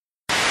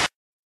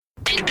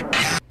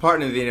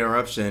Pardon the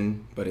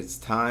interruption, but it's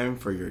time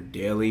for your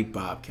daily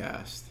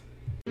Bobcast.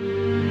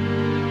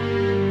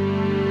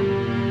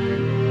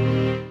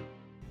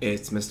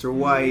 It's Mr.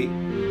 White.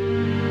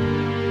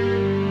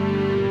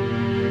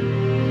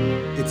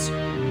 It's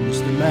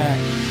Mr. Mac.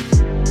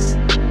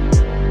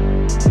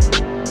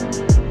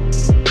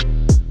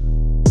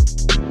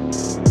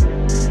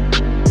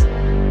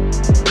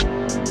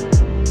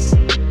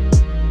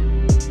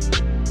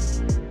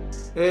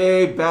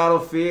 Hey,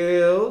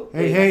 Battlefield.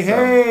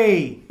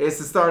 Hey. It's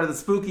the start of the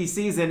spooky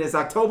season. It's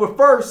October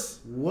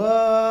 1st.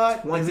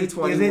 What?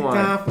 2021. Is it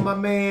time for my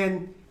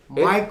man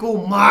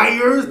Michael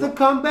Myers to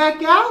come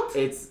back out?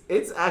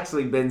 It's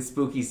actually been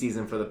spooky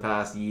season for the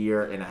past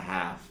year and a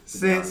half.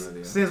 Since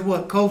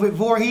what? COVID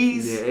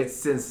Voorhees? Yeah, it's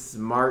since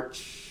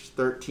March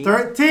 13th.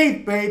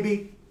 13th,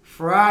 baby.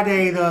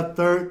 Friday the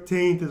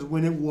 13th is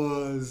when it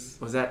was.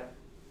 Was that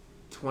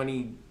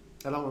 20...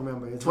 I don't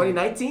remember.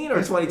 2019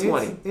 or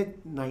 2020?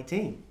 It's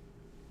 19.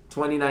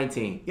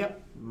 2019. Yep.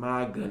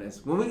 My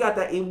goodness. When we got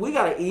that, we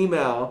got an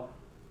email,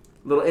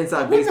 little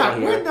inside baseball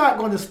here. We're not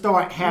going to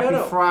start Happy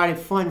Friday,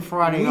 Fun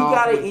Friday. We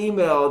got an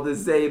email to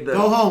say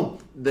go home.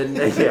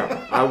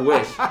 Yeah, I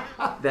wish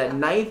that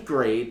ninth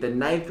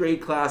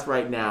grade class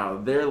right now,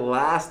 their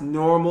last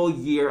normal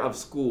year of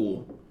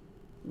school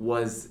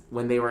was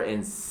when they were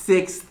in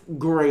 6th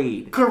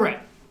grade.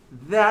 Correct.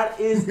 That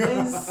is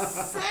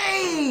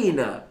insane.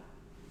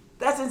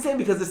 That's insane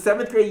because the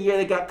 7th grade year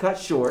they got cut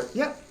short.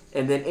 Yep.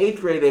 And then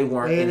 8th grade they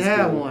weren't in school.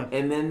 Had one.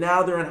 And then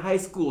now they're in high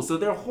school. So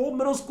their whole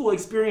middle school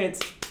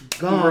experience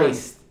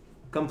erased.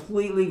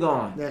 Completely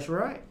gone. That's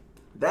right.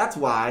 That's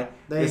why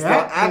they're still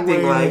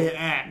acting like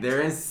they're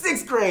in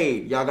 6th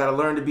grade. Y'all got to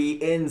learn to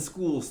be in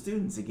school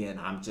students again.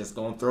 I'm just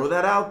going to throw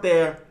that out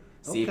there.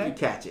 See if you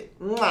catch it.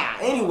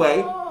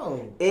 Anyway,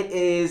 It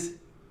is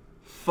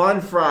Fun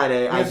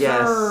Friday, I guess.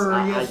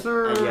 Yes,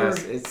 sir. I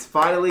guess. It's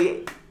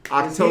finally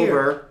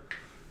October.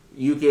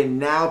 You can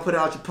now put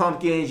out your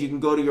pumpkins. You can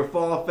go to your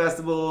fall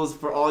festivals.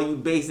 For all you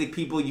basic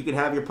people, you can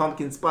have your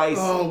pumpkin spice.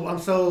 Oh, I'm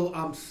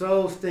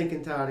so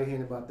stinking tired of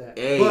hearing about that.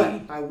 Hey.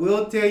 But I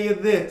will tell you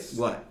this.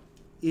 What?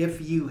 If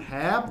you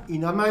have,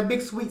 I'm not a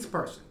big sweets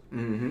person.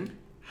 Mm-hmm.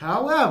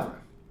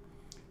 However,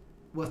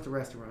 what's the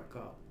restaurant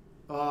called?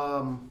 What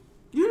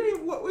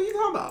are you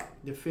talking about?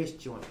 The fish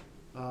joint.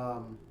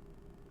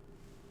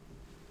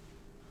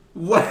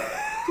 What?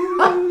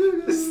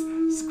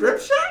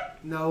 Script Shack?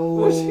 No.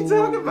 What's she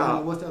talking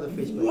about? No, what's the other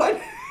fish place? What?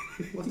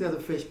 What's the other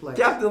fish place?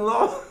 Captain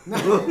Long?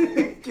 No.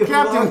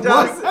 Captain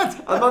Johnson? I was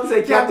about to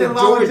say Captain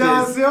Long George's.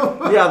 John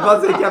Silver? Yeah, I was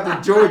about to say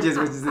Captain George's,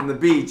 which is in the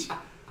beach.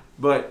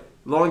 But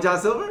Long John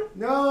Silver?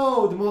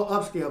 No, the more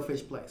upscale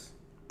fish place.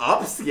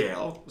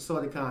 Upscale?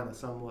 Sort of, kind of,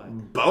 somewhat.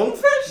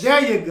 Bonefish?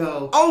 There you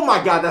go. Oh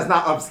my God, that's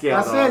not upscale.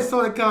 I said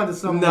sort of, kind of,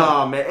 somewhat.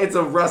 No, man, it's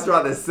a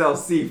restaurant that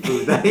sells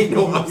seafood. That ain't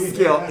no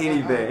upscale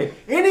anything.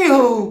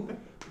 Anywho,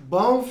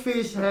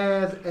 Bonefish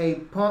has a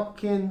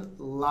pumpkin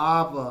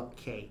lava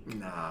cake.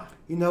 Nah.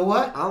 You know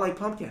what? I don't like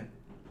pumpkin.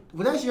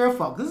 Well, that's your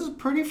fault. This is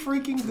pretty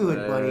freaking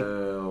good, buddy.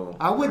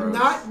 I would gross.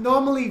 not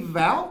normally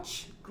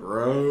vouch.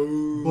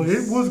 Gross. But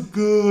it was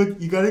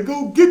good. You gotta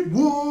go get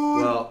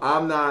one. Well,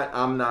 I'm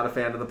not a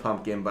fan of the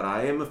pumpkin, but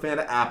I am a fan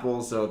of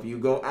apples. So if you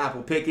go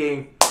apple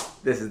picking,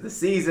 this is the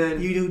season.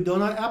 You do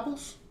donut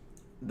apples?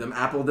 Them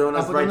apple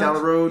donuts Apple right down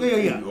the road?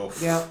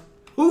 Yeah.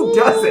 Who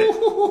does it?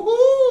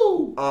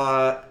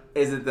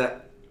 Is it the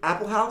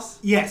Apple House?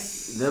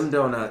 Yes. Them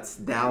donuts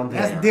down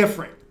there. That's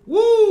different.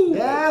 Woo!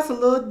 That's a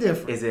little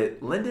different. Is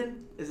it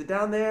Linden? Is it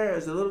down there?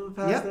 Is it a little bit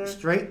past there?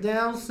 Straight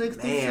down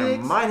 66.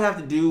 Man, might have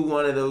to do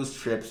one of those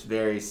trips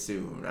very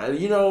soon.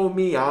 You know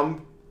me,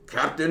 I'm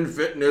Captain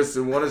Fitness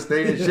and want to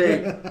stay in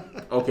shape.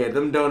 Okay,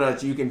 them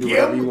donuts, you can do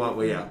whatever you want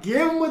with. Yeah.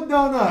 Give them a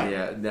donut.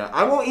 Yeah, no,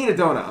 I won't eat a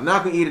donut. I'm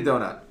not going to eat a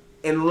donut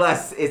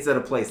unless it's at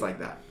a place like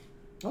that.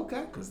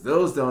 Okay. Because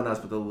those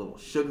donuts with the little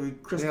sugary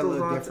crystals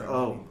on it. Different.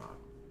 Oh,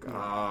 my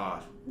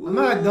gosh. I'm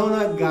not a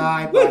donut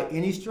guy by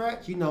any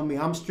stretch. You know me.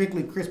 I'm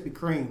strictly Krispy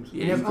Kremes.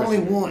 Yeah, there's only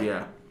one.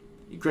 Yeah.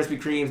 You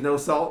Krispy Kremes, no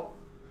salt?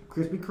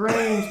 Krispy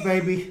Kremes,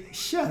 baby.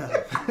 Shut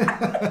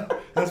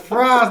up. That's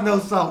fries, no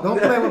salt. Don't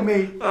play with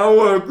me. I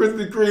want a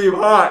Krispy Kreme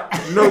hot,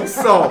 no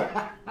salt.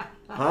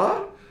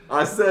 Huh?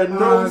 I said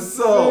no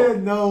salt. I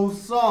said no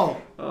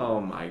salt.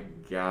 Oh, my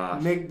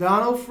gosh.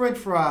 McDonald's French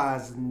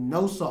fries,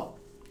 no salt.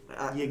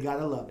 You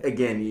gotta love it.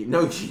 Again,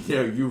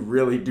 you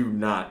really do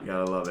not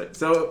gotta love it.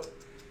 So,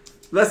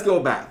 let's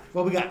go back.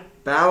 What we got?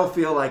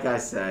 Battlefield, like I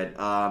said,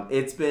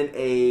 it's been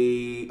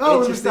a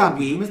interesting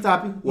week. Let me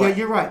stop you. What? Yeah,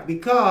 you're right.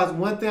 Because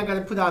one thing I got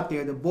to put out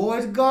there, the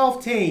boys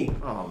golf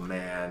team. Oh,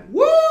 man.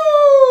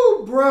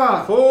 Woo,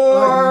 bruh.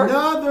 For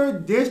another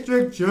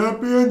district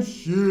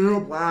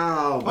championship.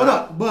 Wow. Hold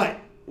up, but.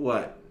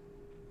 What?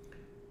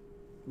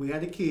 We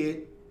had a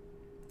kid.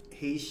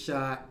 He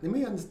shot. Let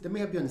me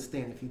help you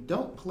understand. If you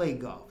don't play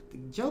golf, the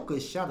Joker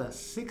shot a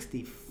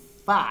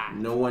 65.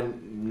 No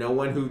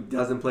one who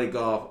doesn't play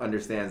golf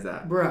understands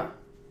that. Bruh.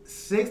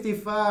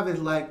 65 is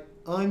like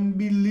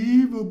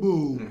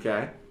unbelievable.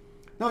 Okay.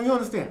 No, you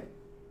understand.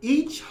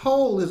 Each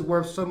hole is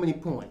worth so many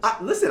points.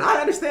 Listen,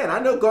 I understand. I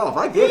know golf.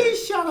 I get it. He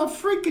shot a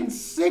freaking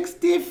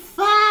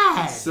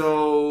 65.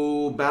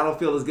 So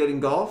Battlefield is good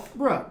in golf?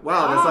 Bruh.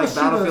 Wow, that's like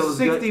Battlefield is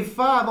good.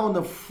 65 on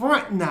the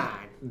front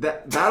nine.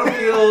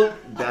 Battlefield,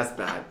 that's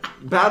bad.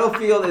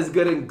 Battlefield is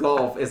good in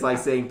golf. It's like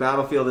saying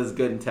Battlefield is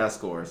good in test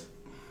scores.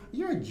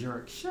 You're a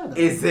jerk. Shut up.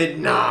 Is it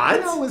not?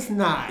 No, it's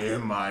not.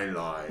 Am I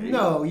lying?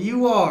 No,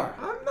 you are.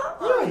 I'm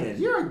not lying.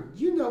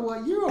 You know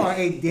what? You are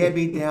a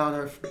Debbie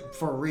Downer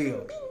for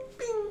real.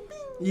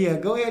 Yeah,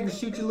 go ahead and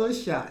shoot your little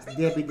shots,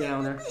 Debbie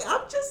Downer.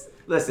 I'm just...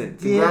 Listen,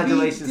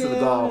 congratulations to the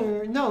golf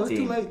No, it's team.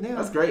 too late now.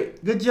 That's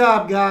great. Good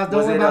job, guys.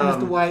 Don't worry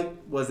about Mr. White.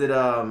 Was it...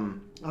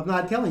 I'm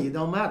not telling you. It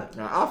don't matter.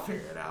 I'll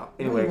figure it out.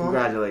 Anyway,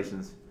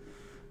 congratulations.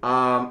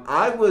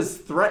 I was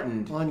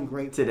threatened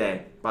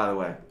today, by the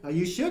way.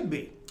 You should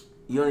be.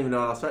 You don't even know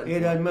what I was threatened.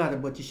 It doesn't matter,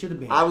 but you should have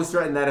been. I was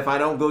threatened that if I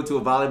don't go to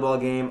a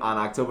volleyball game on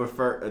October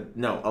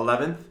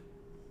 11th,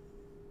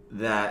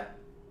 that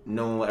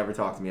no one will ever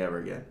talk to me ever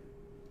again.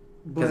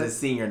 Because it's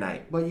senior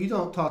night. But you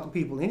don't talk to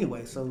people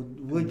anyway, so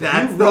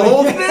that's the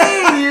whole thing.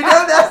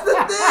 That's the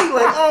thing.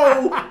 Like,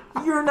 oh,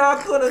 you're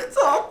not gonna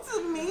talk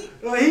to me.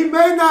 Well, he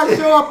may not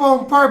show up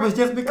on purpose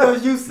just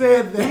because you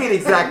said that. You mean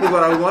exactly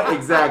what I want?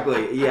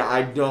 Exactly. Yeah,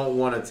 I don't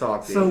want to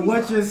talk to you. So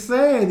what you're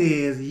saying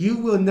is you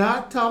will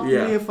not talk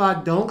to me if I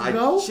don't go? I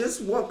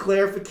just want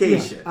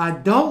clarification. Yeah, I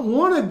don't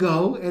want to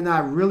go, and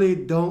I really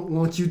don't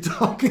want you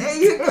talking. There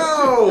you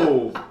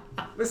go.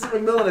 Mr.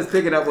 McMillan is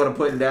picking up what I'm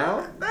putting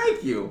down.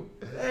 Thank you.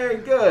 Very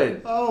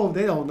good. Oh,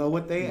 they don't know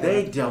what they are.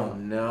 They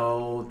don't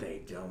know.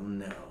 They don't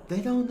know.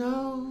 They don't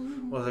know.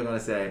 What was I going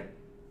to say?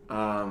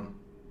 No,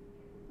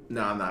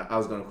 I'm not. I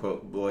was going to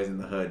quote Boys in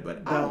the Hood,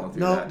 but I won't do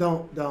that.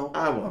 Don't.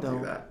 I won't do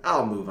that.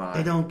 I'll move on.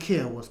 They don't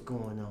care what's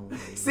going on.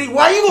 See,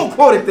 why you going to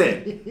quote it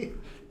then?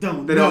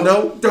 They don't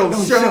know. Don't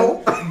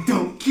show.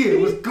 Don't care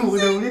what's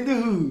going on in the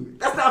hood.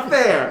 That's not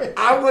fair.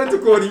 I wanted to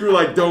quote you were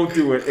like, don't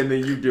do it, and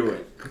then you do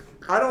it.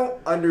 I don't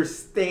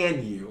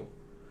understand you.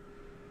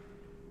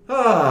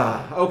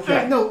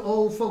 Okay. Ain't no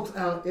old folks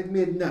out at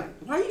midnight.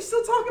 Why are you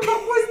still talking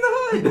about Boys in the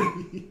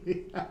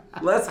Hood?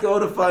 Let's go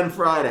to Fun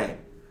Friday.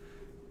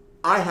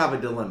 I have a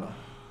dilemma.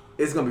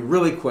 It's going to be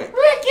really quick.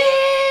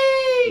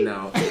 Ricky!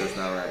 No, that's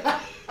not right.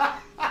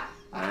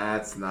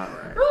 That's not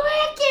right.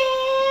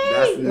 Ricky!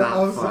 That's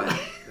not fun.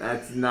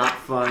 That's not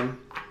fun.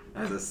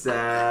 That's a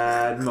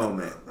sad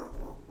moment.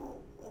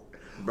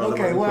 Brother,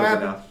 okay, what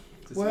happened?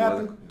 What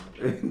happened?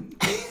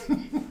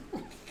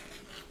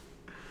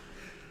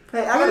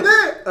 Hey, I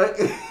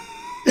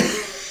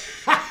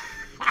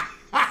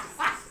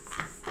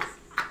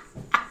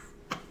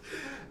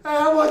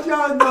want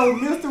y'all to know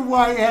Mr.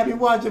 White had me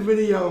watch a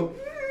video,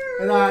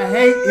 and I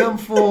hate him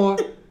for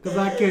because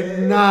I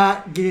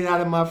cannot get it out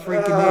of my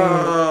freaking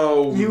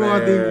head. You are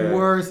the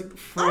worst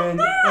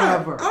friend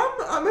ever.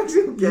 I'm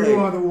actually okay. You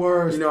are the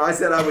worst. You know, I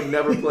said I would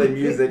never play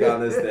music on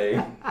this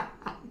thing.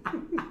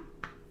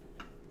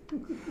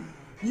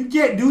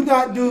 Do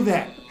not do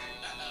that.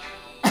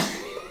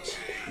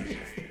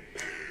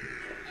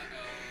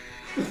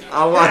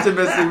 I'm watching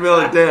Mr.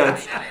 Miller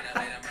dance.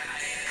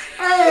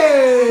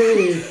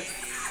 Hey!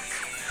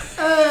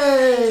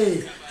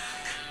 Hey!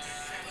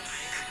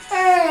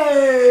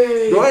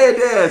 Hey! Go ahead,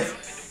 dance.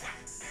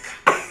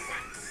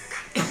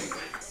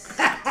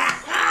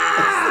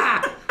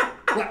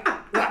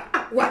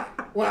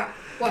 What?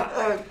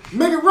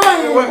 Make it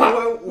rain!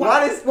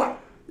 What?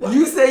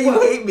 You say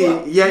you hate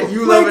me, yet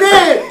you love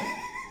it.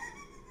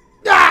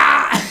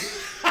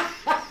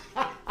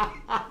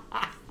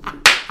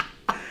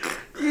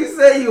 You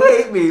say you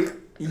hate me,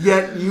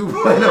 yet you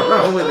went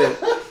around with it.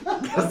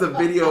 Because the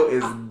video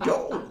is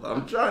gold.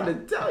 I'm trying to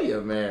tell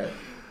you, man.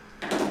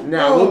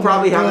 Now, we'll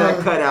probably have that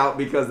cut out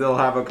because they'll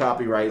have a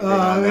copyright thing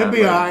on that. It'll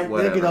be alright.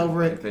 They'll get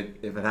over it.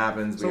 If it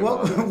happens, so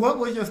what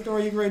was your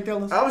story you great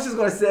tell us? I was just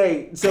going to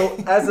say, so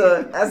as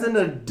an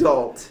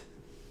adult,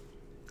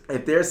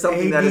 if there's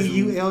something that is...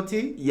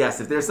 A-D-U-L-T?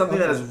 Yes, if there's something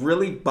that is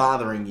really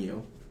bothering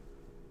you...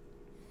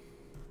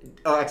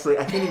 Oh, actually,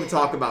 I can't even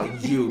talk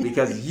about you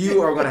because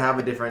you are going to have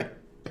a different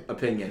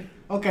opinion.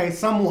 Okay,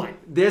 someone.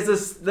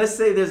 Let's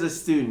say there's a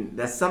student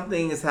that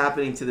something is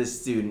happening to this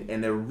student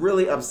and they're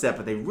really upset,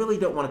 but they really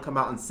don't want to come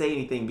out and say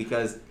anything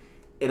because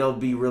it'll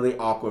be really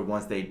awkward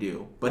once they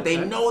do. But they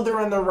know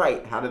they're in the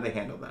right. How do they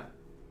handle that?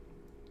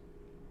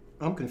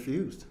 I'm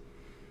confused.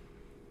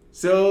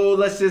 So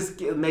let's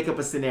just make up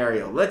a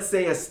scenario. Let's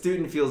say a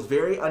student feels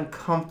very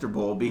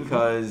uncomfortable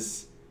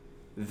because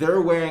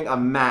they're wearing a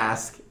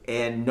mask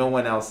and no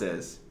one else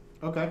is.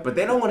 Okay. But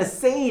they don't want to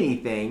say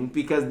anything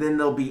because then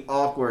they'll be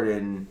awkward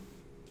and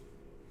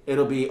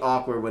it'll be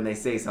awkward when they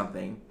say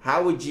something.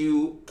 How would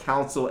you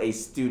counsel a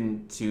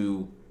student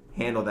to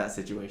handle that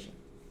situation?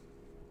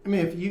 I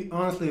mean,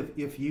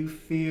 if you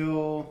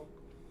feel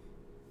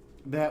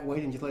that way,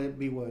 then just let it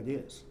be what it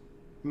is.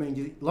 I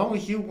mean, as long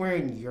as you're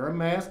wearing your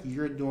mask,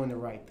 you're doing the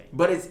right thing.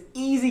 But it's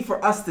easy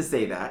for us to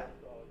say that.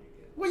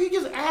 Well, you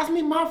just asked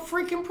me my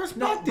freaking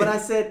perspective. No, but I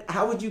said,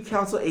 how would you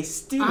counsel a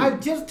student? I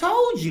just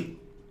told you.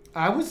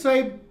 I would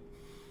say,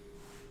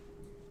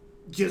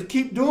 just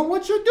keep doing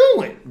what you're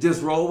doing.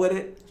 Just roll with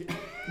it?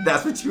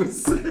 That's what you would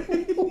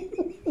say?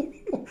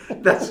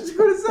 That's what you're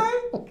going to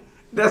say?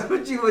 That's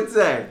what you would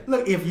say.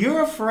 Look, if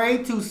you're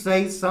afraid to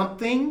say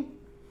something,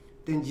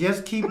 then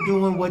just keep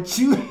doing what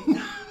you...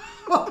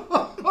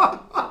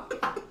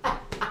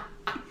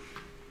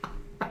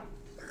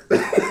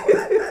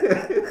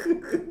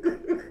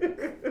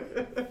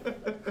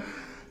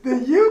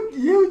 Then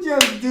you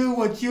just do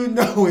what you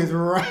know is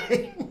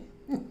right.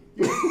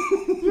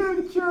 You're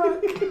a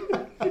jerk.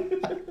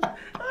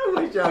 I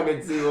wish y'all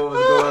could see what was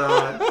going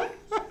on.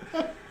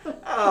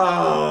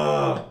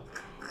 Oh.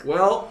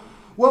 Well.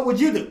 What would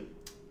you do?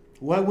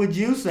 What would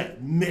you say,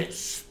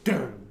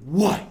 Mr.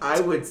 White? I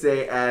would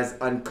say, as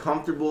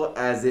uncomfortable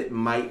as it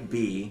might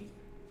be,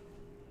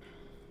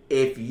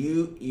 if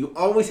you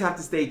always have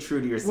to stay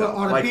true to yourself.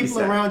 Well, are the people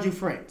around you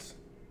friends?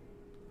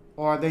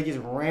 Or are they just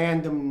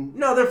random...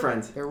 No, they're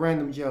friends. They're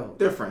random Joes.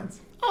 They're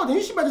friends. Oh, then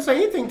you should better say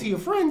anything to your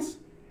friends.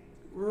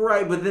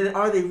 Right, but then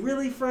are they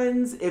really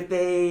friends if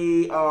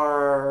they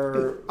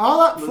are...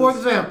 For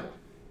example,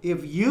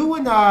 if you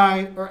and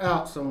I are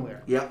out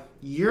somewhere. Yep.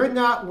 You're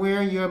not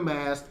wearing your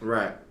mask.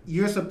 Right.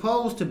 You're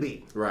supposed to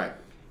be. Right.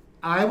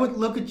 I would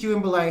look at you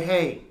and be like,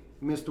 hey,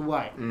 Mr.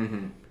 White.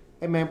 Mm-hmm.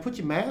 Hey, man, put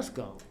your mask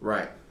on.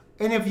 Right.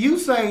 And if you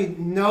say,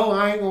 no,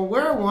 I ain't going to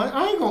wear one,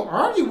 I ain't going to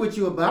argue with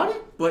you about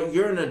it. But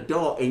you're an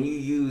adult and you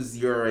use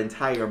your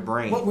entire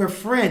brain. But we're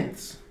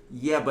friends.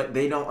 Yeah, but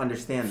they don't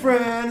understand that.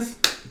 Friends.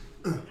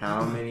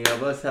 How many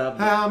of us have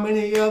them? How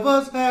many of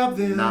us have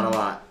them? Not a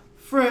lot.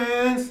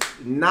 Friends.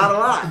 Not a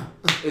lot.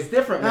 It's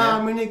different, man.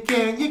 How many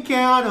can you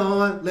count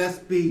on? Let's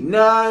be...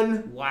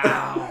 None.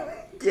 Wow.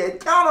 Can't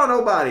count on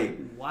nobody.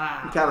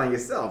 Wow. You count on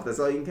yourself. That's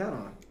all you can count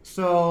on.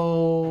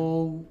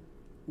 So,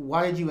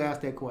 why did you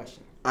ask that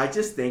question? I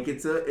just think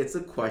it's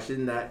a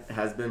question that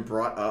has been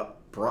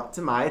brought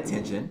to my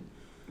attention.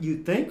 You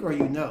think or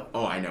you know?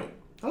 Oh, I know.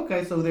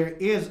 Okay, so there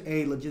is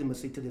a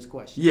legitimacy to this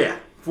question. Yeah,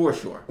 for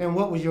sure. And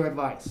what was your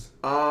advice?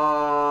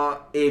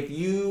 If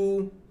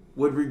you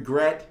would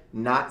regret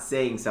not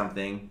saying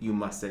something, you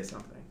must say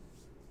something.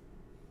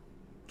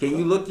 Can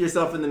you look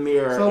yourself in the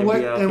mirror and be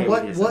okay with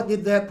yourself? What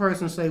did that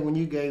person say when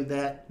you gave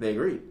that? They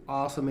agreed.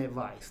 Awesome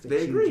advice that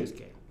they agreed. Just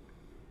gave.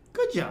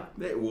 Good job.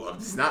 Well,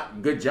 it's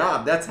not good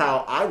job. That's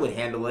how I would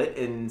handle it,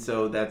 and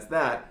so that's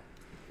that.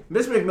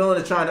 Mr. McMillan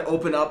is trying to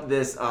open up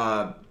this.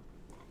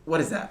 What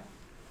is that?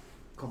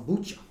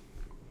 Kombucha.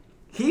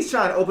 He's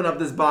trying to open up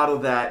this bottle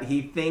that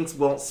he thinks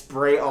won't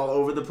spray all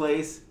over the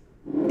place.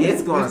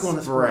 It's going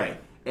to spray.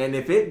 And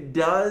if it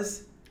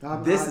does,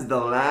 this is the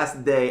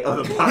last day of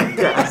the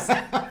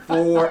podcast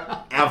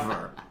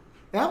forever.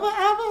 Ever?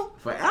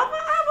 Forever.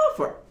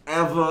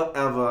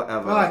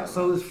 All right,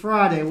 so it's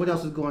Friday. What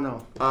else is going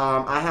on?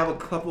 I have a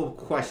couple of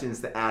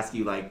questions to ask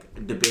you,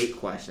 like debate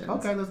questions.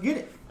 Okay, let's get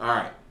it. All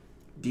right.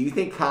 Do you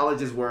think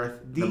college is worth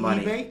the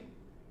money? DE-bait?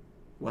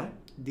 What?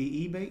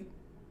 DE-bait?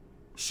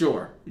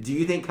 Sure. Do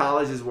you think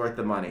college is worth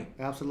the money?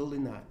 Absolutely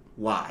not.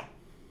 Why?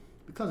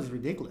 Because it's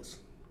ridiculous.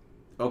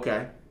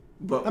 Okay.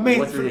 But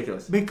what's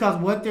ridiculous? Because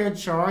what they're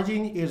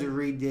charging is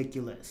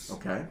ridiculous.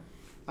 Okay.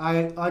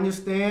 I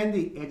understand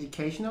the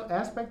educational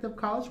aspect of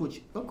college,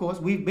 which, of course,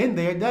 we've been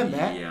there, done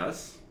that.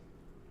 Yes.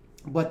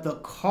 But the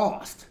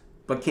cost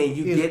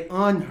is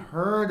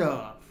unheard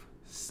of.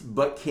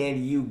 But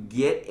can you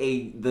get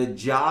the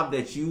job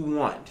that you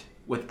want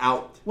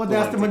without... Well,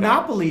 that's the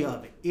monopoly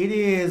of it. It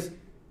is,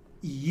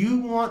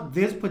 you want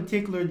this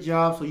particular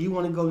job, so you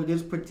want to go to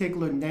this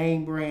particular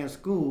name brand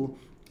school,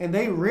 and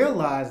they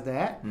realize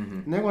that,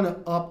 and they're going to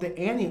up the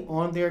ante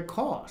on their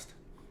cost,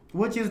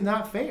 which is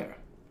not fair.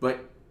 But,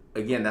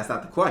 again, that's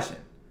not the question.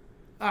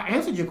 I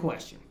answered your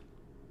question.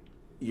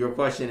 Your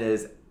question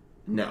is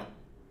no.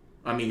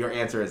 I mean, your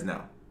answer is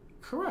no.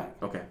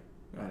 Correct. Okay,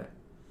 got it.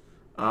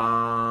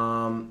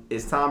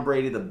 Is Tom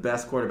Brady the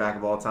best quarterback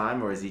of all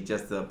time, or is he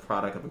just the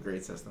product of a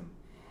great system?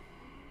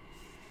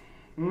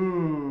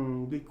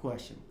 Good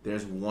question.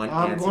 There's one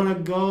answer. I'm going to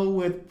go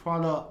with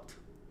product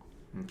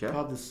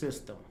of the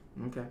system.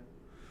 Okay.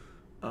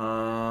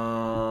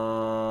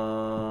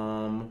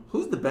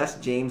 Who's the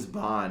best James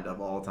Bond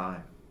of all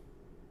time?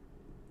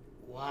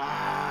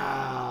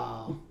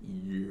 Wow.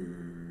 Yeah.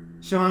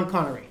 Sean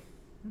Connery.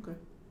 Okay.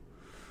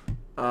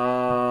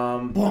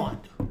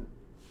 Bond.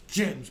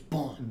 James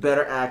Bond.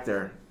 Better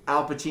actor,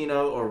 Al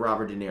Pacino or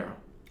Robert De Niro?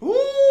 Ooh.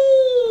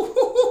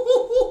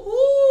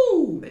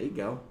 There you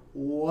go.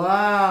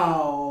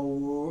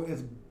 Wow.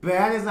 As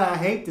bad as I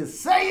hate to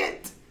say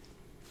it,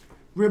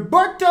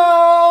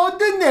 Roberto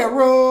De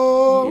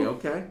Niro. Yeah,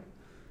 okay.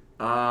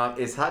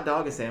 Is hot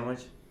dog a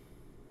sandwich?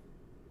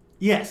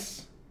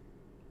 Yes.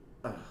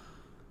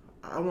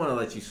 I want to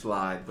let you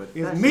slide, but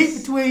it's meat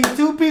between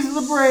two pieces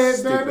of bread,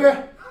 stupid.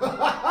 Baby.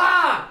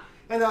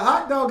 And a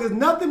hot dog is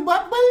nothing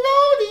but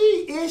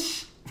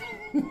bologna-ish.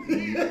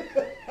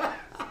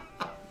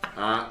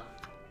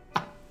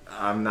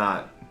 I'm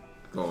not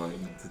going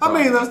to talk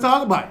let's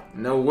talk about it.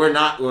 No, we're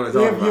not going to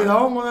talk about it. If you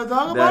don't want to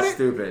talk about it. That's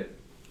stupid.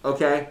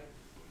 Okay.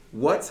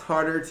 What's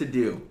harder to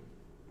do?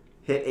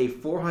 Hit a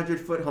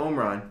 400-foot home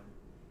run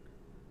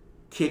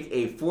kick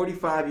a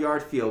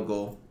 45-yard field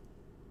goal,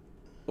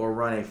 or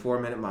run a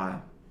 4-minute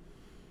mile?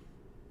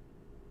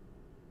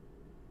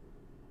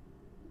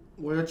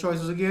 What are the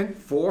choices again?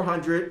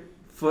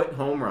 400-foot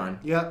home run.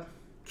 Yep.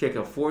 Kick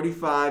a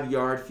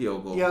 45-yard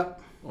field goal.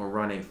 Yep. Or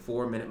run a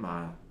 4-minute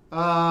mile.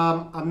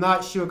 I'm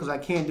not sure because I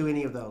can't do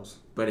any of those.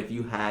 But if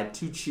you had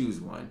to choose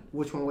one,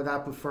 which one would I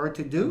prefer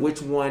to do?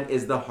 Which one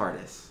is the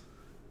hardest?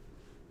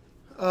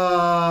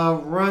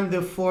 Run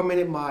the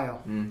 4-minute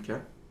mile.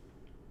 Okay.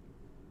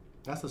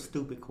 That's a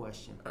stupid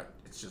question.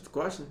 It's just a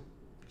question.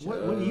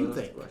 What do you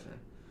think?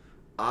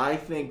 I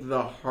think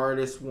the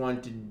hardest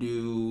one to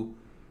do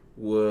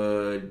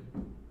would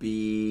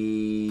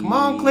be... Come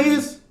on,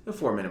 Cletus. The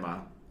 4-minute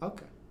mile.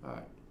 Okay. All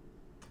right.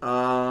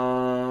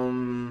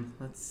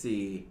 Let's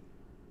see.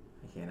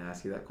 I can't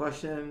ask you that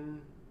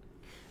question.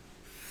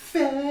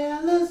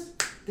 Fellas,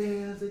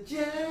 there's a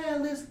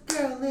jealous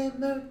girl in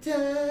my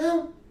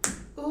town.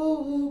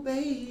 Ooh,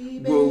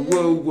 baby. Whoa,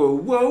 whoa, whoa,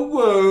 whoa,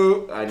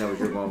 whoa. I know what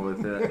you're going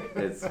with it.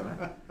 It's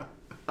fine.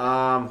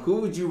 Who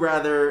would you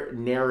rather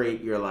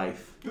narrate your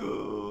life?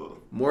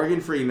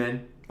 Morgan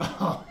Freeman.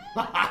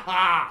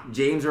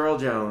 James Earl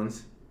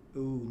Jones.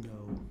 Ooh,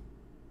 no.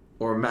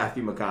 Or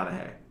Matthew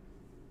McConaughey?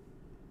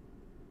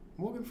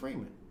 Morgan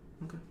Freeman.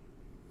 Okay.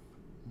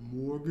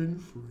 Morgan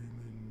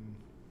Freeman.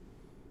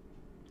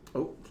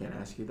 Oh, can't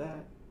ask you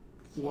that.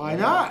 Why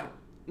not?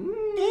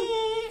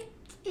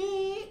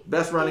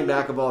 Best running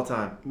back of all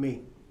time.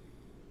 Me.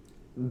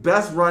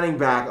 Best running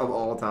back of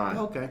all time.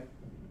 Okay.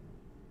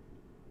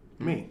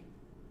 Me.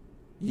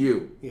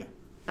 You. Yeah.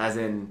 As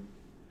in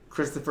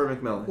Christopher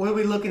McMillan. What are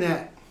we looking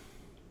at?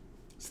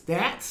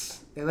 Stats?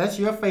 And that's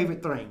your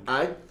favorite thing.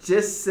 I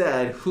just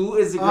said, who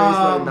is the greatest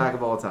running back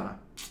of all time?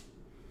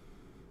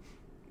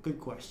 Good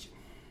question.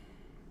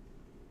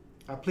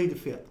 I plead the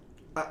fifth.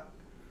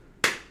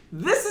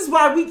 This is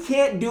why we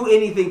can't do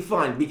anything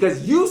fun.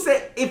 Because you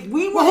said, if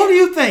we were... Well, who do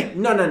you think?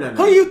 No.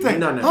 Who do you think?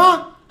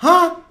 No.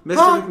 Huh?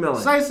 Mr.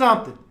 McMillan. Say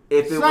something.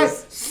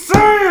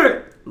 Say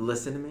it!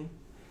 Listen to me.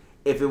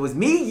 If it was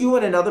me, you,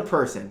 and another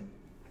person,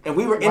 and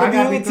we were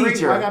interviewing a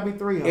teacher... Why gotta be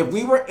three of us? If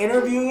we were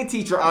interviewing a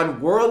teacher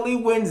on Worldly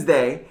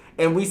Wednesday,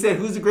 and we said,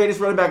 who's the greatest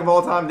running back of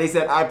all time? They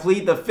said, I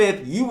plead the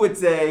fifth. You would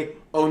say,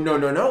 oh,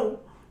 no.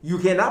 You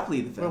cannot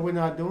plead the fifth. But we're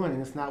not doing it.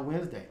 It's not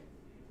Wednesday.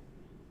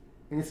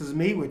 And this is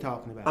me we're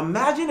talking about.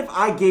 Imagine if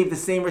I gave the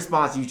same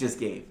response you just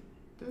gave.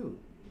 Dude,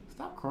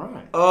 stop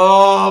crying.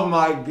 Oh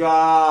my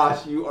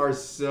gosh, you are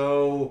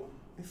so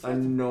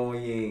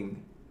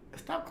annoying.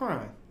 Stop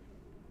crying.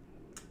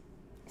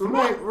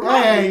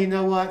 Hey, you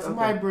know what?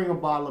 Somebody bring a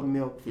bottle of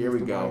milk. Here we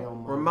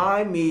go.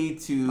 Remind me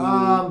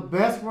to...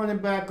 best running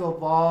back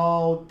of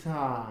all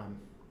time.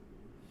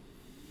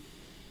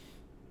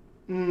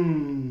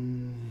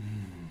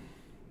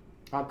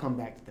 I'll come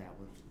back to that one.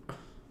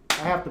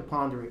 I have to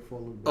ponder it for a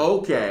little bit.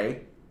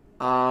 Okay.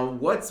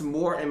 What's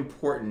more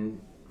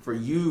important for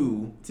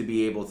you to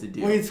be able to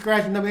do? Wait,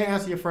 scratching. Let me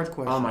answer your first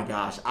question. Oh my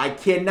gosh. I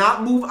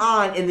cannot move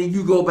on and then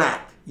you go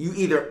back. You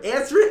either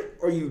answer it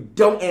or you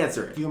don't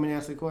answer it. Do you want me to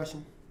answer the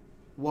question?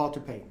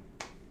 Walter Payton.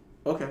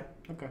 Okay.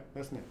 Okay,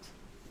 that's next.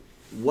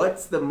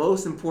 What's the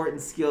most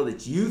important skill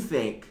that you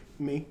think?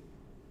 Me.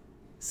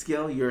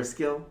 Skill? You're a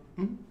skill?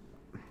 Mm-hmm.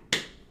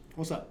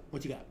 What's up?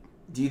 What you got?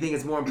 Do you think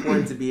it's more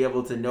important to be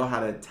able to know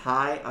how to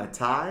tie a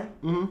tie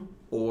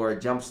or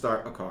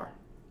jumpstart a car?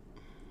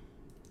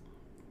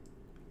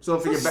 So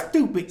if your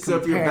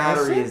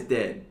battery is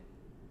dead,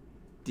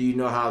 do you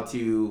know how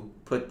to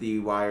put the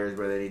wires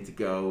where they need to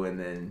go and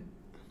then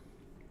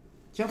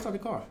jumpstart the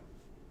car?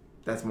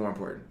 That's more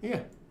important.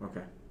 Yeah.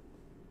 Okay.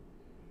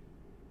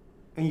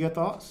 And your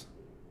thoughts?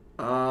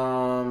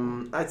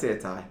 I'd say a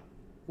tie.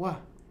 Why?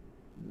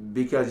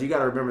 Because you got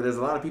to remember, there's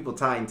a lot of people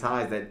tying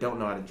ties that don't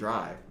know how to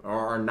drive or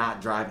are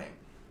not driving.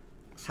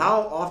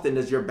 How often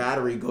does your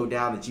battery go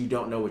down that you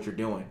don't know what you're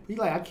doing? You're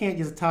like, I can't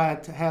just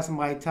have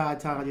somebody tie,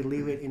 and just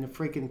leave it in the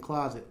freaking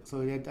closet.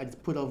 So I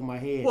just put it over my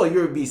head. Well,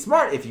 you would be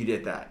smart if you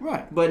did that.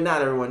 Right. But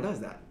not everyone does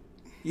that.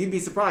 You'd be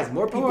surprised.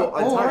 More people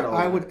untie all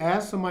I would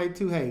ask somebody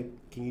to, hey,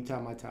 can you tie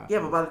my tie?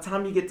 Yeah, but by the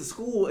time you get to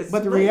school, it's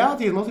But the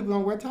reality is most people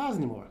don't wear ties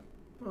anymore.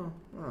 Oh,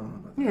 I don't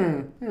know about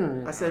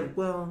that. I said,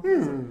 well,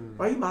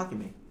 why are you mocking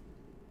me?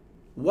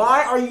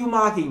 Why are you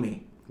mocking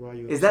me? Why are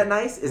you upset? Is that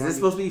nice? Is this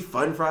supposed to be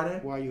Fun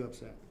Friday? Why are you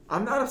upset?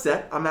 I'm not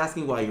upset. I'm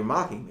asking why you're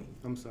mocking me.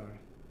 I'm sorry.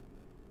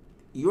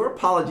 Your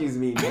apologies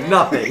mean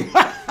nothing.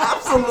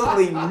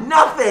 Absolutely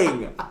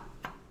nothing.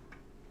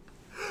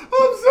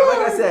 I'm sorry.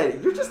 Like I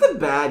said, you're just a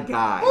bad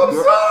guy. I'm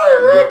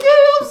sorry, Ricky.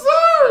 I'm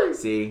sorry.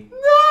 See?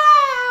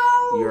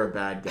 No. You're a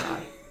bad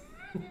guy.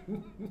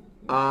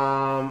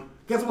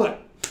 Guess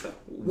what?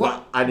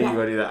 What? I knew you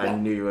would do that. I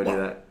knew you would do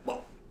that.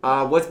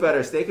 What's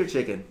better, steak or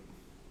chicken?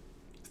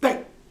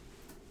 Steak.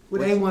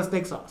 With A1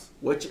 steak sauce.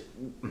 Do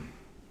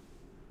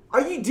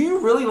you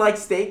really like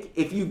steak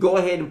if you go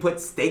ahead and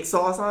put steak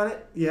sauce on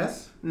it?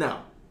 Yes.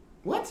 No.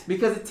 What?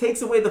 Because it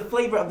takes away the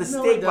flavor of the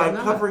steak by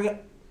covering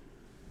it.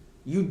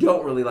 You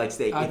don't really like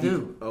steak. I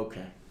do.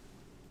 Okay.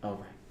 All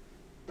right.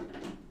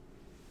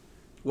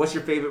 What's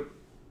your favorite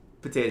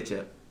potato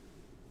chip?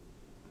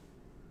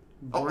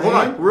 Brand, hold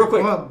on, real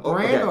quick.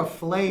 Brand or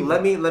flavor?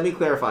 Let me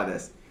clarify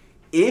this.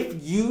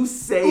 If you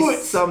say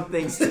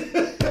something...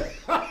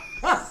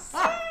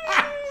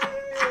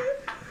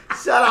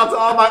 Shout out to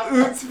all my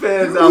Oots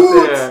fans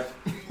out there.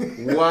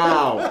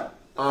 Wow.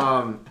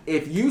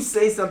 If you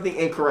say something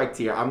incorrect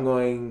here, I'm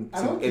going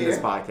to end this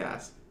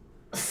podcast.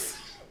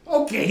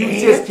 Okay. You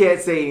just can't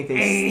say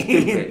anything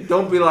stupid.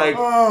 Don't be like,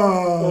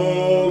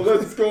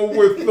 let's go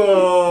with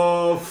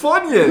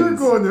Funyuns. You're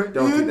going to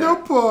end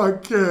the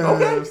podcast.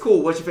 Okay,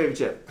 cool. What's your favorite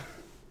chip?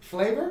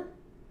 Flavor?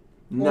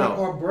 No.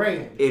 Or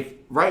brand? If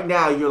right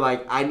now you're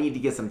like, I need to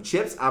get some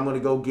chips, I'm going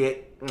to go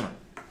get...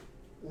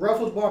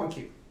 Ruffles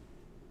Barbecue.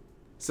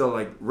 So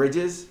like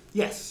Ridges?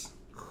 Yes.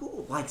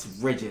 Who likes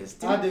Ridges?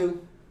 Dude? I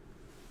do.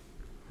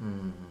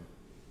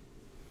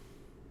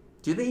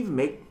 Do they even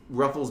make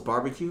Ruffles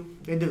Barbecue?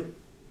 They do.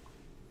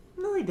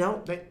 No, they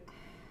don't.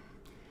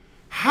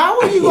 How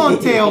are you going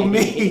to tell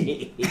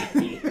me?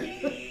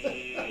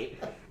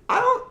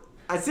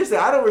 Seriously,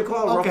 I don't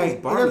recall Ruffles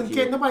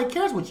Barbecue. Nobody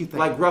cares what you think.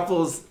 Like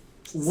Ruffles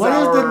What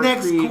is the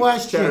next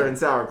question? Cheddar and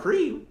sour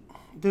cream.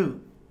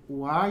 Dude,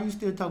 why are you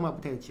still talking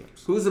about potato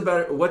chips?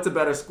 What's a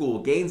better school,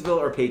 Gainesville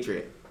or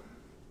Patriot?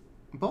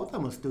 Both of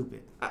them are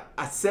stupid.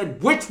 I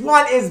said which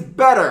one is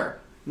better,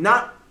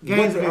 not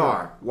Gainesville. what they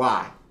are.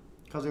 Why?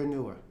 Because they're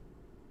newer.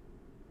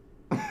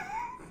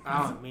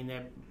 I don't mean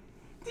that.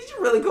 Did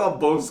you really call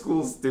both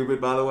schools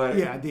stupid, by the way?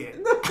 Yeah, I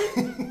did.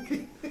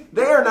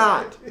 They are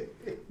not.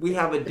 We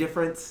have a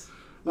difference.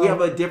 We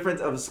have a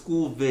difference of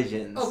school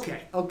visions.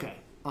 Okay.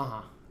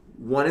 Uh-huh.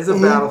 One is a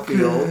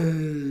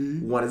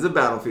battlefield. One is a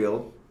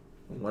battlefield.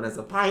 One is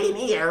a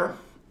pioneer.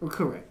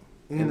 Correct.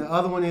 And the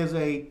other one is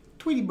a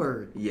Tweety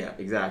Bird. Yeah,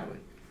 exactly.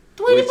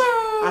 Tweety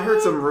Bird! I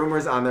heard some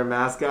rumors on their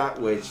mascot,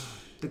 which...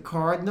 The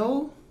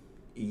Cardinal?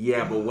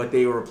 Yeah, but what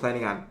they were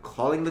planning on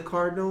calling the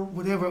Cardinal?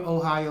 Whatever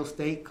Ohio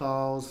State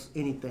calls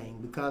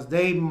anything. Because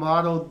they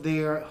modeled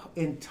their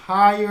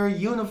entire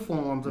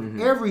uniforms of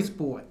every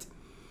sport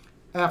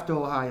after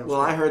Ohio State.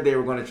 Well, I heard they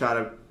were going to try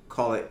to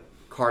call it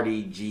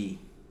Cardi G.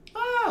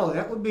 Oh,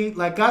 that would be,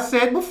 like I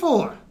said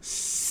before,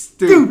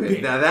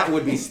 stupid. Now, that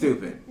would be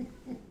stupid.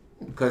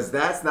 Because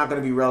that's not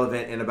going to be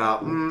relevant in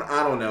about,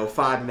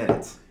 5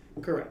 minutes.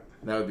 Correct.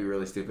 That would be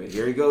really stupid.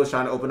 Here he goes,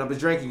 trying to open up his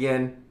drink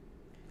again.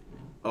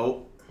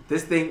 Oh,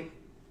 this thing,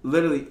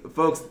 literally,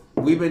 folks,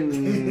 we've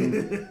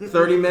been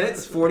 30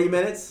 minutes, 40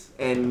 minutes,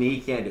 and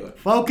he can't do it.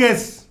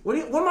 Focus. What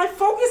am I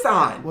focused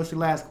on? What's your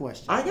last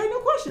question? I got no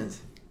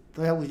questions.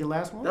 So that was your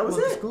last one? That was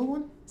it. The school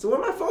one? So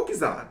what am I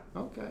focused on?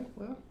 Okay,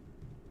 well,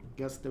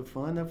 guess the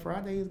fun of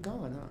Friday is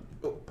gone,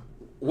 huh?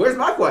 Where's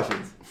my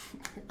questions?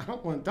 I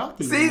don't want to talk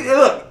to you. See,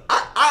 look,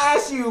 I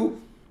asked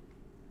you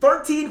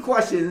 13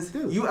 questions.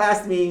 Dude. You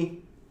asked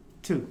me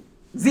 2.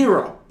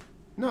 0.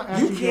 No,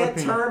 you can't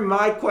turn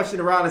my question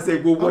around and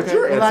say, well, what's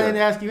your answer? Well, I didn't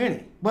ask you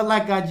any. But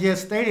like I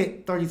just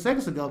stated 30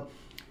 seconds ago,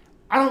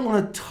 I don't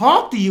want to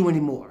talk to you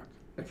anymore.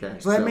 Okay.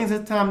 So that means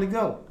it's time to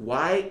go.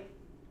 Why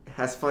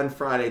has Fun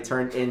Friday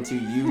turned into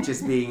you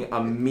just being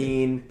a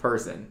mean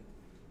person?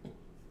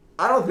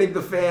 I don't think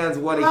the fans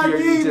want to hear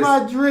you just... I need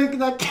my drink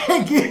and I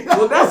can't get it.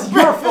 Well, that's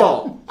your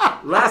fault.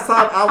 Last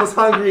time I was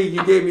hungry,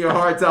 you gave me a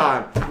hard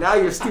time. Now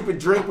your stupid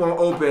drink won't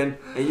open,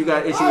 and you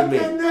got an issue with me.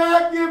 I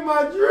cannot get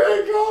my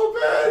drink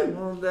open.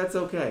 Well, that's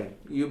okay.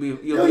 You'll be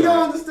you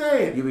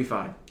understand. You'll be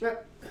fine.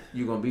 Yep.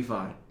 You're going to be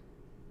fine.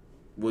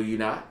 Will you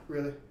not?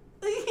 Really?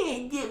 I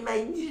can't get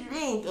my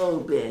drink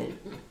open.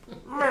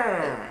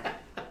 My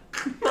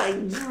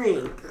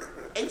drink.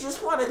 I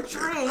just want a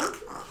drink.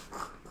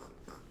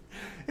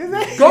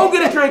 Go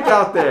get a drink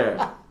out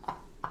there.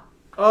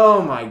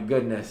 Oh my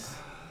goodness.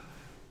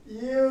 I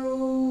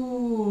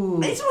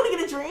just want to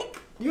get a drink.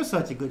 You're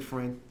such a good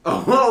friend.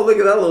 Oh, look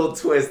at that little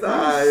twist.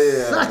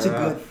 Such a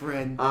good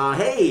friend.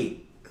 Hey,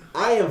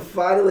 I am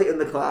finally in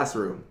the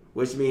classroom,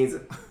 which means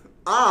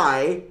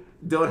I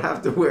don't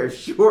have to wear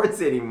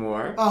shorts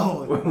anymore.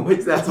 Oh.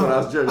 Which that's what I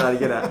was trying to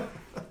get at.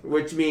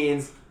 Which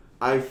means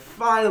I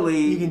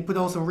finally... You can put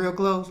on some real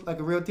clothes like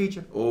a real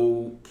teacher?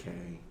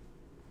 Okay.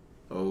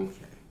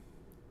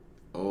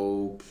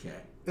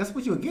 That's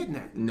what you were getting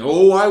at.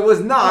 No, I was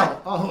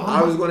not.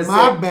 I was going to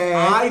say,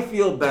 bad. I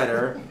feel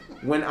better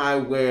when I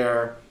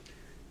wear...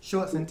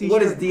 shorts and t-shirts.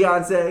 What does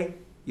Deion say?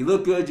 You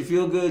look good, you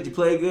feel good, you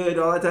play good,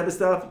 all that type of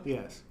stuff?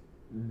 Yes.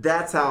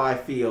 That's how I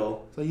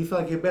feel. So you feel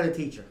like you're a better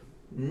teacher?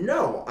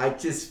 No, I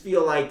just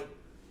feel like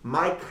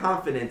my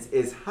confidence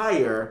is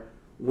higher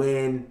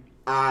when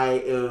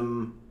I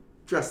am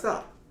dressed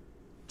up.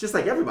 Just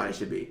like everybody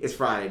should be. It's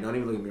Friday. Don't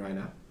even look at me right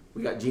now.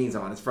 We got jeans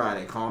on. It's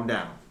Friday. Calm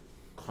down.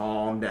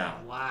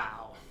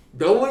 Wow.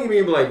 Don't look at me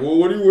and be like, well,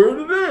 what are you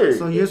wearing today?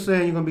 So you're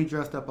saying you're going to be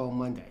dressed up on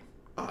Monday?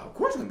 Of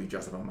course I'm going to be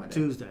dressed up on Monday.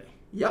 Tuesday?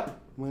 Yep.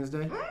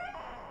 Wednesday?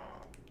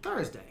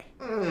 Thursday?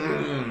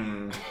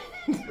 No.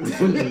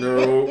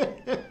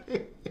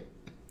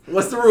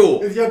 What's the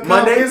rule?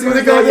 Monday,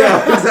 Tuesday,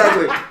 yeah,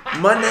 exactly.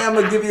 Monday, I'm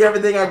going to give you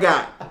everything I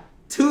got.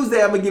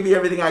 Tuesday, I'm going to give you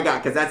everything I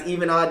got because that's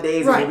even odd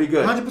days. Right. It'll be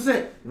good.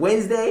 100%.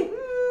 Wednesday?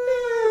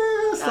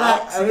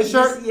 Slacks and a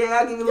shirt. Yeah,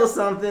 I'll give you a little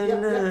something.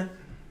 Yep.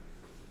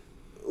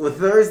 With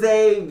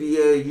Thursday,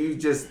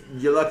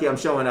 you're lucky I'm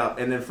showing up,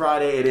 and then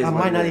Friday it is. I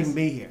might not even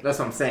be here. That's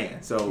what I'm saying.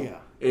 So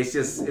it's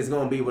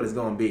going to be what it's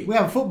going to be. We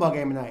have a football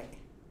game tonight.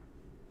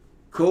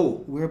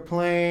 Cool. We're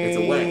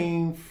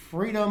playing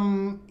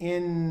Freedom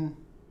in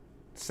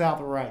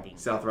South Riding.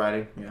 South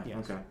Riding? Yeah.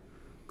 Yes. Okay.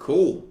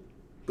 Cool.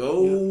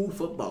 Go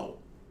football.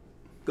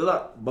 Good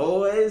luck,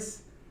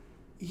 boys.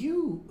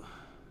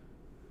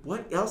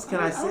 What else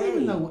can I say? I don't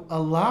even know a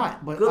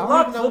lot, but Good I don't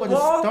luck, even know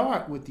football. where to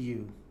start with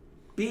you.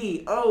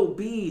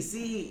 BOBCATS.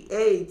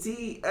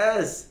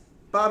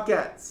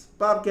 Bobcats.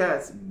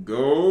 Bobcats.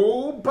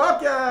 Go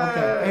Bobcats.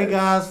 Okay. Hey,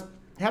 guys.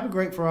 Have a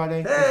great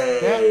Friday. Hey.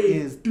 That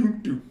is... I've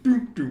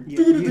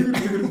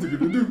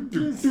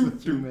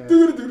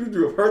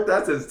heard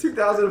that since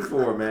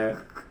 2004, man.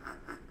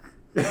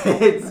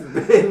 It's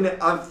been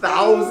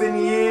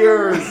 1,000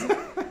 years.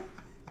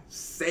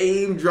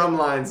 Same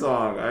drumline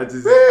song. I'm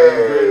just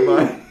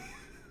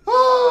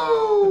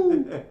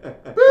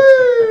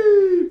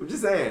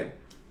saying.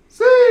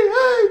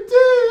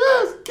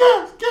 C-A-T-S,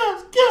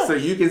 gas. So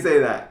you can say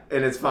that,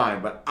 and it's fine.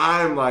 But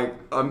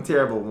I'm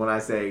terrible when I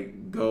say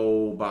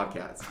go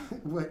Bobcats.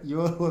 What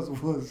yours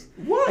was?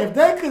 What? If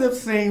they could have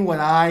seen what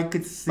I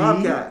could see.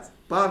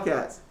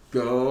 Bobcats.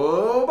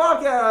 Go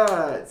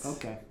Bobcats.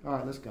 Okay. All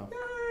right, let's go.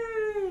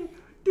 Yay.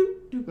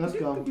 Let's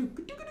go.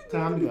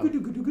 Time to go.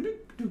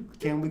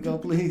 Can we go,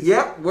 please?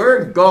 Yep,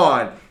 we're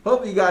gone.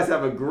 Hope you guys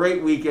have a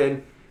great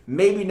weekend.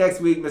 Maybe next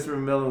week Mr.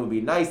 McMillan will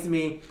be nice to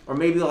me, or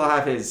maybe he'll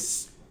have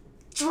his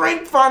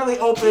drink finally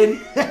open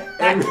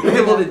and be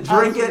able to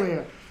drink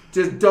it.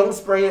 Just don't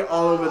spray it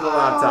all over the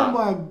laptop. Oh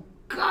my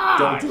God!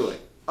 Don't do it.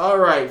 All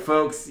right,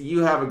 folks. You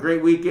have a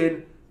great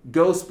weekend.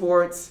 Go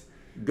sports.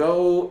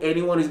 Go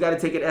anyone who's got to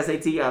take an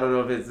SAT. I don't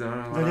know if it's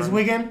this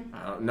weekend.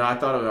 No, I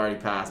thought it already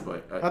passed,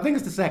 but I think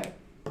it's the second.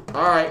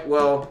 All right.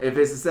 Well, if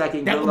it's the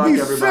second, that good luck,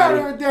 everybody.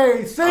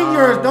 Saturday.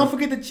 Seniors, don't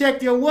forget to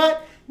check your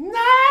what?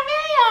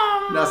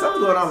 Naviance. No,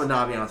 something's going on with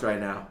Naviance right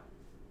now.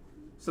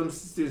 Some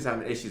students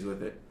having issues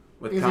with it.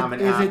 With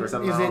Common App or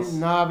something else. Is it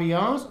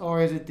Naviance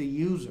or is it the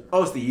user?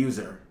 Oh, it's the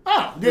user.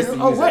 Oh,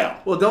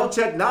 well. Well, don't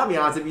check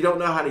Naviance if you don't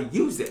know how to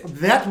use it.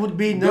 That would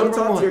be number one. Go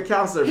talk to your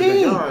counselor.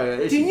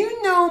 Hey, do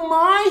you know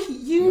my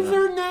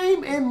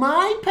username and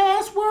my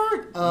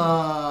password?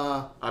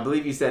 I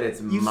believe you said it's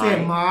mine. You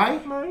said my?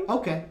 Mine.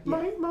 Okay.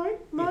 Mine.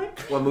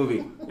 What movie?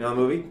 You know the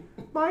movie?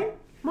 Mine.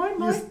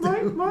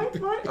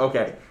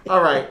 Okay.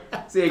 All right.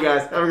 See you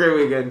guys. Have a great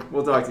weekend.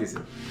 We'll talk to you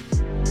soon.